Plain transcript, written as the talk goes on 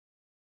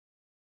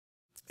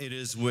It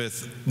is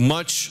with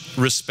much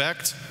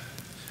respect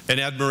and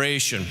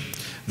admiration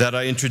that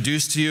I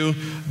introduce to you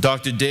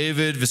Dr.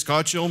 David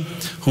Viskochil,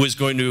 who is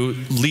going to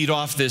lead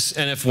off this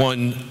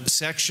NF1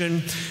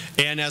 section.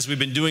 And as we've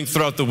been doing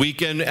throughout the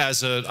weekend,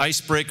 as an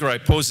icebreaker, I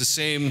pose the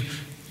same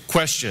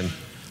question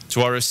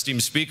to our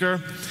esteemed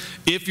speaker.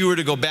 If you were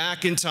to go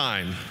back in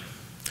time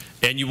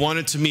and you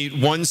wanted to meet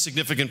one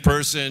significant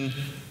person,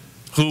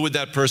 who would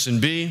that person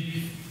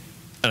be?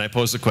 And I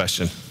pose the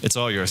question. It's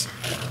all yours.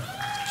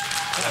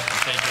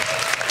 Thank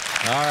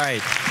you. All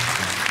right.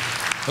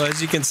 Well,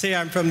 as you can see,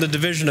 I'm from the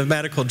Division of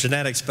Medical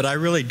Genetics, but I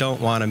really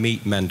don't want to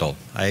meet Mendel.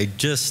 I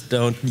just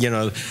don't,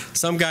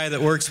 some guy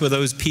that works with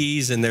those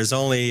P's and there's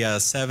only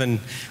 7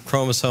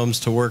 chromosomes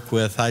to work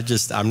with,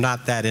 I'm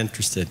not that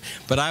interested.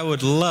 But I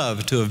would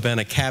love to have been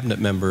a cabinet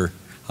member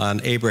on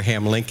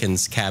Abraham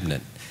Lincoln's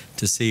cabinet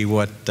to see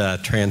what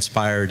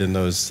transpired in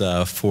those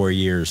 4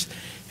 years.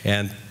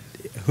 And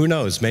who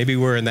knows, maybe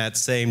we're in that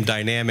same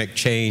dynamic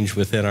change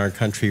within our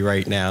country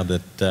right now,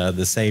 that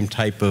the same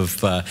type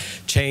of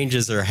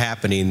changes are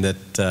happening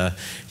that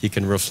you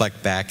can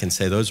reflect back and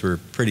say those were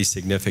pretty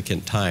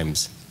significant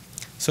times.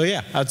 So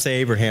yeah, I'd say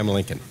Abraham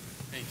Lincoln.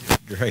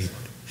 Thank you. Great.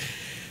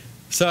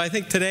 So I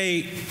think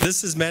today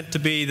this is meant to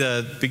be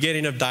the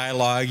beginning of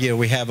dialogue.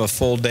 We have a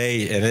full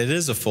day, and it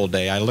is a full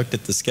day. I looked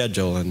at the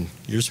schedule, and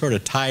you're sort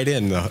of tied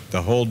in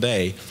the whole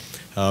day.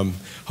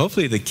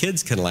 Hopefully the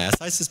kids can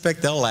last. I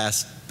suspect they'll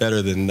last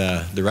better than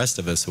the rest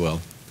of us will.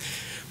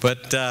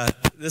 But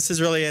this is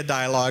really a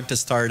dialogue to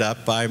start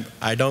up.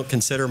 I don't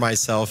consider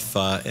myself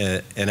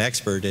an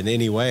expert in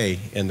any way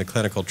in the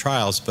clinical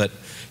trials, but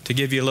to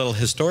give you a little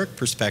historic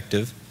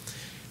perspective,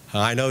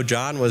 I know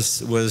John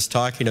was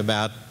talking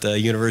about the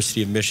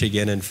University of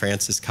Michigan and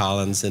Francis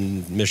Collins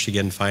and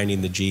Michigan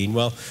finding the gene.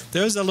 Well,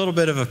 there was a little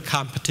bit of a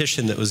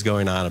competition that was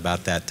going on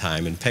about that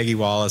time, and Peggy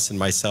Wallace and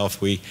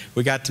myself, we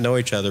got to know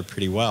each other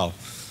pretty well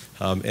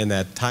in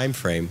that time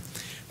frame.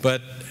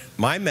 But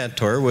my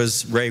mentor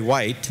was Ray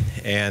White,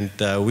 and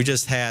we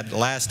just had,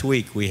 last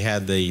week, we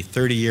had the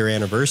 30-year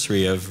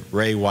anniversary of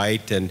Ray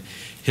White and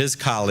his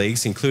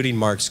colleagues, including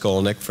Mark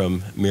Skolnick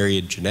from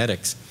Myriad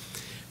Genetics.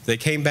 They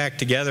came back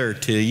together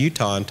to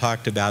Utah and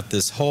talked about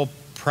this whole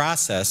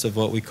process of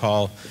what we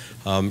call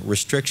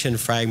restriction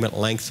fragment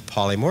length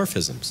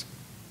polymorphisms.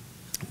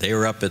 They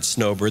were up at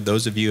Snowbird.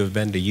 Those of you who have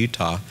been to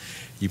Utah,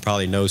 you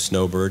probably know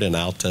Snowbird and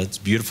Alta. It's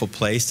a beautiful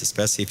place,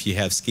 especially if you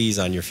have skis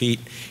on your feet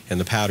and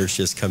the powders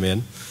just come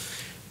in.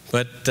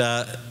 But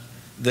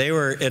they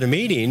were at a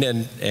meeting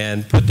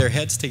and put their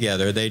heads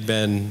together.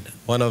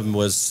 One of them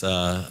was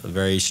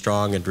very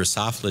strong in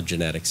Drosophila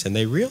genetics, and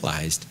they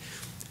realized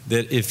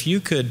that if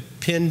you could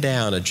pin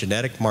down a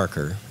genetic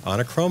marker on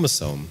a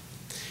chromosome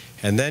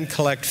and then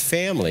collect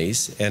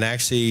families and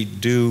actually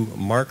do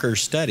marker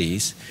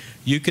studies,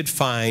 you could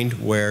find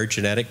where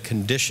genetic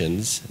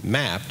conditions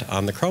mapped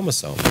on the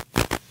chromosome.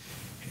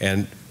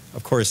 And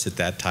of course, at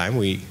that time,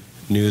 we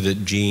knew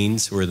that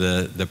genes were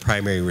the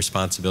primary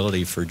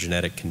responsibility for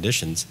genetic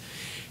conditions.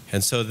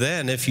 And so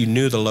then, if you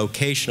knew the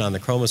location on the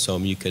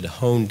chromosome, you could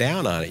hone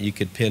down on it. You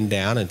could pin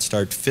down and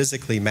start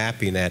physically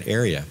mapping that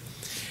area.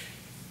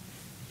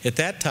 At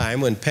that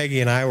time, when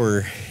Peggy and I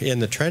were in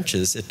the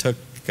trenches, it took,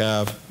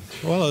 well,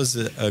 it was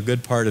a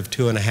good part of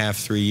 2.5,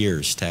 3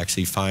 years to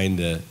actually find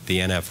the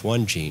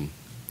NF1 gene.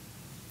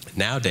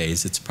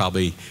 Nowadays, it's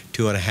probably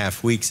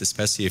 2.5 weeks,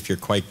 especially if you're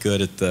quite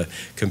good at the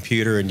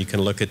computer and you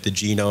can look at the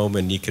genome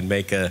and you can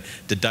make a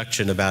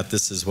deduction about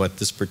this is what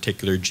this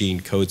particular gene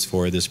codes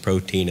for, this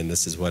protein, and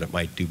this is what it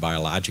might do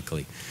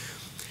biologically.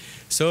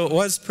 So it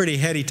was pretty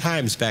heady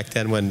times back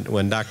then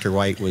when Dr.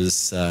 White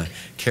was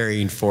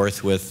carrying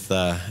forth with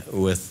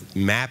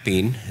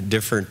mapping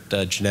different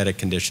genetic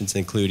conditions,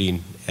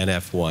 including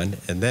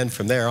NF1, and then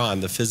from there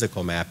on, the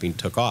physical mapping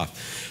took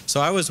off.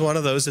 So I was one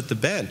of those at the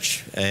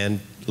bench and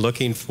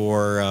looking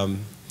for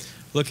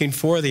the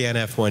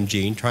NF1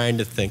 gene, trying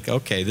to think,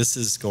 okay, this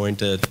is going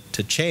to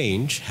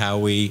change how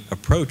we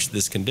approach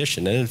this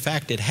condition, and in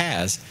fact, it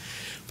has.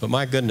 But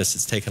my goodness,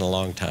 it's taken a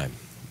long time.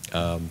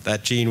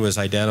 That gene was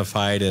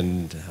identified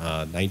in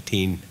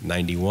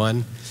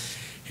 1991,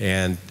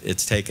 and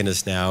it's taken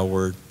us now,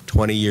 we're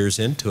 20 years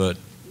into it,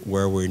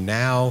 where we're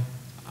now,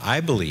 I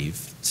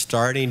believe,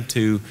 starting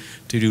to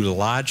do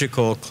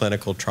logical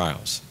clinical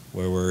trials,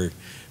 where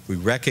we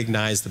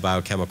recognize the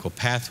biochemical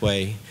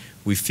pathway,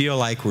 we feel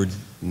like we're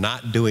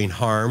not doing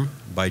harm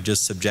by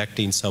just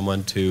subjecting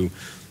someone to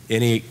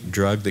any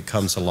drug that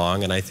comes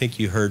along, and I think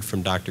you heard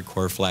from Dr.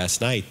 Korf last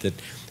night that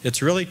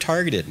it's really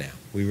targeted now.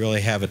 We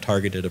really have a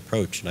targeted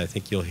approach, and I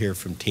think you'll hear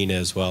from Tina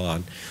as well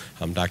on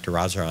Dr.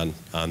 Raza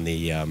on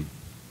the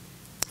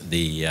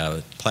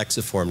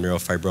plexiform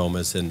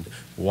neurofibromas and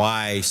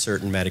why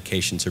certain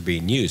medications are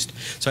being used.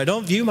 So I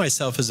don't view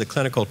myself as a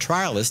clinical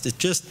trialist. It's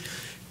just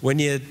when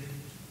you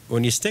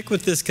stick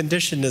with this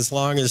condition as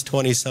long as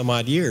 20 some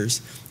odd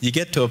years, you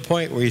get to a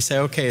point where you say,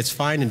 okay, it's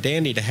fine and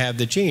dandy to have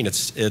the gene.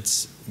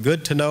 It's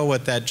good to know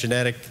what that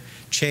genetic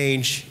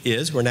change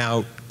is. We're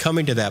now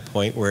coming to that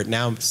point where it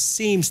now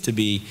seems to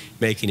be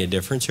making a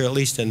difference, or at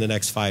least in the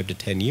next 5 to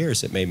 10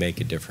 years it may make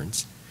a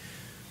difference.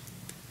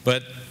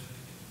 But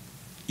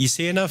you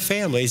see enough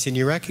families and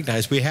you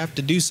recognize we have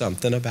to do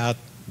something about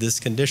this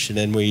condition,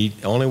 and the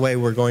only way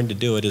we're going to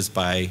do it is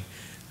by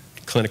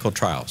clinical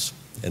trials.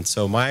 And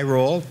so my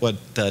role, what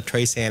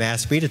Tracy Ann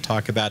asked me to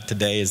talk about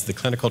today, is the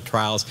clinical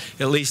trials,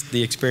 at least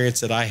the experience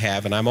that I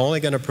have, and I'm only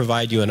going to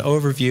provide you an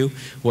overview.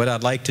 What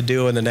I'd like to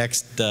do in the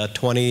next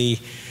 20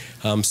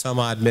 some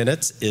odd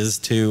minutes is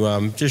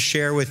to just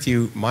share with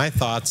you my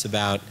thoughts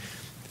about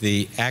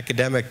the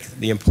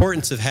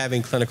importance of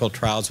having clinical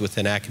trials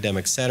within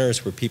academic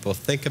centers where people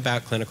think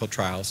about clinical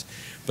trials,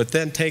 but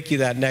then take you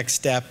that next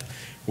step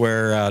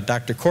where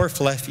Dr. Korf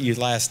left you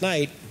last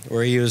night,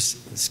 where he was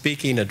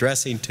speaking,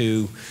 addressing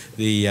to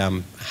the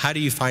how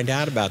do you find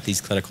out about these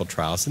clinical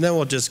trials. And then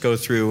we'll just go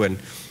through, and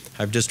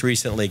I've just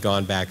recently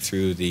gone back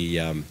through the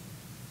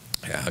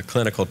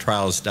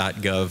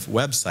clinicaltrials.gov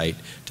website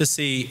to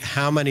see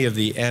how many of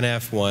the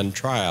NF1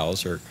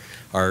 trials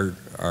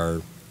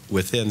are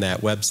within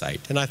that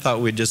website. And I thought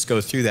we'd just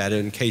go through that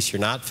in case you're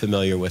not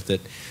familiar with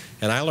it.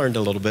 And I learned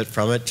a little bit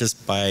from it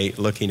just by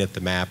looking at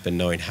the map and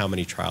knowing how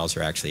many trials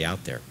are actually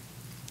out there.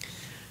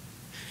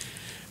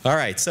 All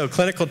right, so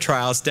clinical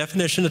trials,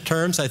 definition of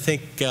terms. I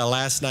think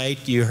last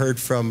night you heard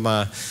from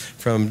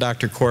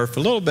Dr. Korf a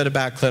little bit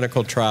about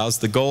clinical trials.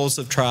 The goals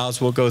of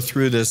trials, we'll go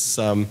through this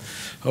over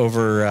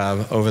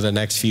the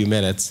next few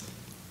minutes.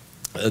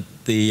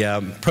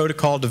 The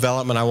protocol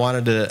development, I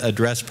wanted to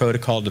address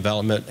protocol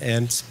development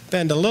and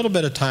spend a little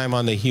bit of time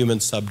on the human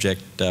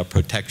subject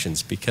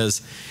protections,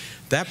 because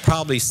that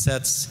probably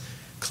sets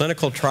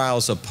clinical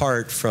trials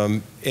apart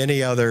from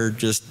any other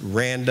just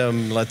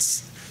random,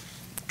 let's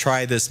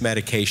try this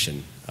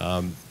medication.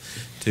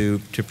 To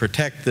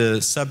protect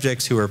the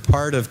subjects who are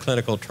part of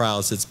clinical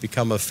trials, it's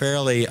become a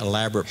fairly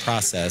elaborate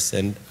process,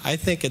 and I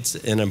think it's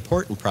an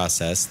important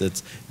process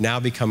that's now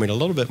becoming a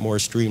little bit more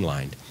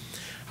streamlined.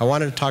 I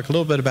wanted to talk a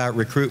little bit about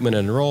recruitment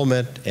and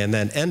enrollment, and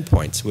then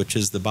endpoints, which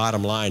is the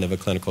bottom line of a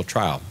clinical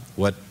trial.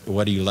 What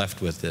are you left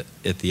with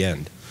at the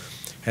end?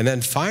 And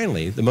then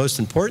finally, the most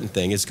important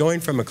thing is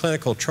going from a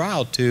clinical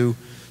trial to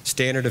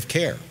standard of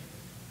care,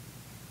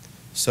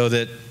 so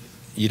that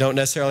you don't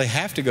necessarily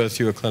have to go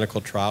through a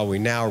clinical trial. We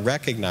now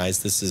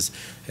recognize this is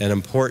an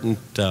important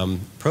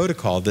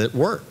protocol that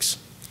works.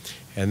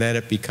 And then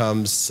it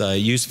becomes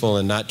useful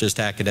in not just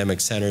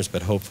academic centers,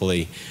 but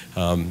hopefully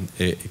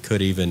it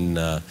could even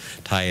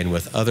tie in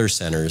with other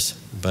centers.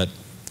 But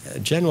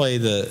generally,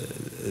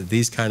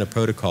 these kind of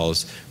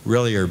protocols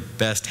really are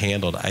best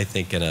handled, I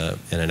think, in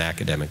an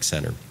academic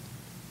center.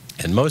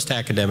 And most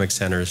academic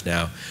centers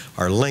now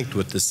are linked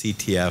with the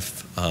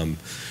CTF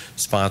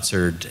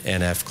sponsored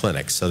NF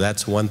clinics. So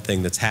that's one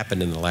thing that's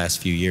happened in the last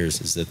few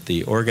years, is that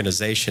the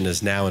organization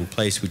is now in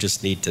place. We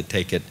just need to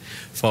take it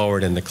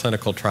forward, and the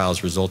clinical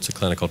trials, results of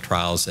clinical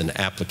trials, and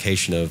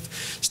application of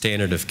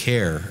standard of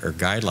care or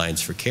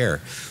guidelines for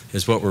care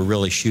is what we're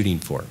really shooting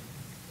for.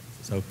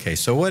 Okay,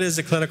 so what is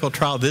a clinical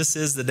trial? This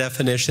is the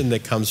definition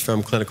that comes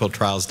from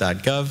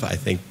clinicaltrials.gov. I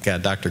think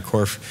Dr.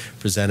 Korf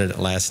presented it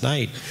last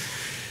night.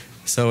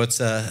 So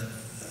it's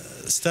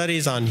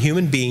studies on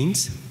human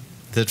beings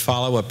that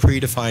follow a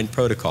predefined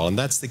protocol, and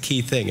that's the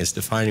key thing, is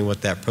defining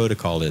what that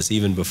protocol is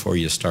even before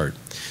you start.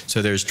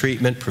 So there's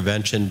treatment,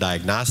 prevention,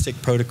 diagnostic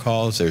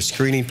protocols, there's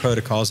screening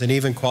protocols, and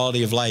even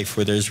quality of life,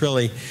 where there's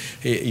really,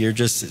 you're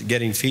just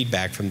getting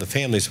feedback from the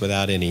families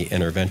without any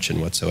intervention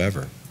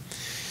whatsoever.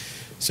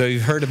 So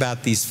you've heard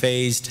about these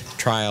phased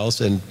trials,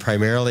 and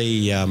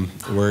primarily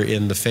we're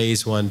in the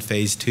phase 1,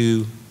 phase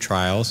 2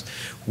 trials.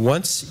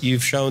 Once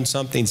you've shown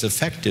something's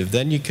effective,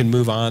 then you can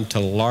move on to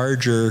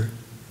larger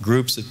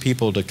groups of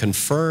people to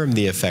confirm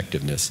the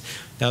effectiveness.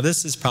 Now,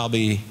 this is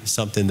probably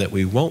something that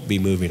we won't be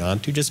moving on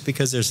to, just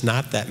because there's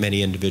not that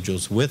many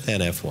individuals with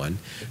NF1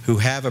 who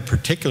have a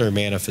particular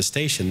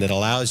manifestation that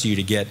allows you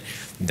to get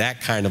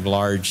that kind of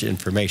large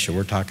information.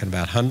 We're talking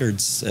about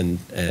hundreds and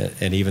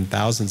even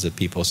thousands of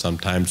people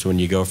sometimes when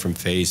you go from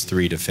phase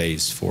 3 to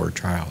phase 4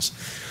 trials.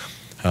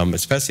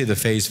 Especially the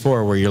phase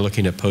 4, where you're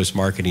looking at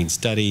post-marketing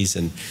studies,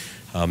 and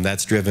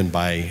that's driven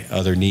by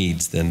other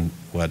needs than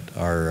what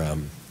our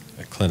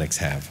clinics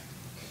have.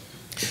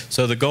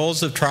 So the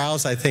goals of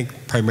trials, I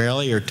think,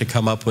 primarily are to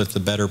come up with a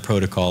better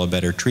protocol, a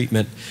better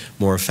treatment,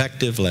 more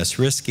effective, less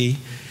risky.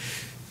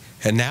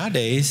 And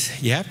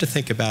nowadays, you have to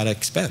think about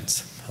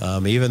expense.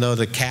 Even though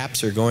the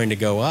caps are going to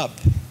go up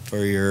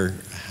for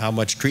how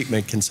much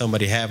treatment can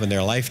somebody have in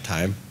their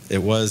lifetime.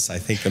 It was, I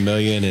think, $1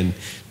 million and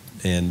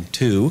 $2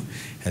 million,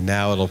 and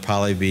now it'll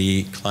probably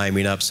be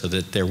climbing up so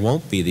that there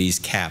won't be these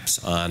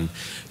caps on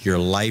your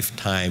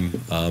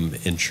lifetime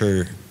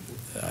insured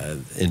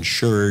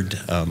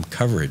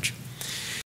coverage.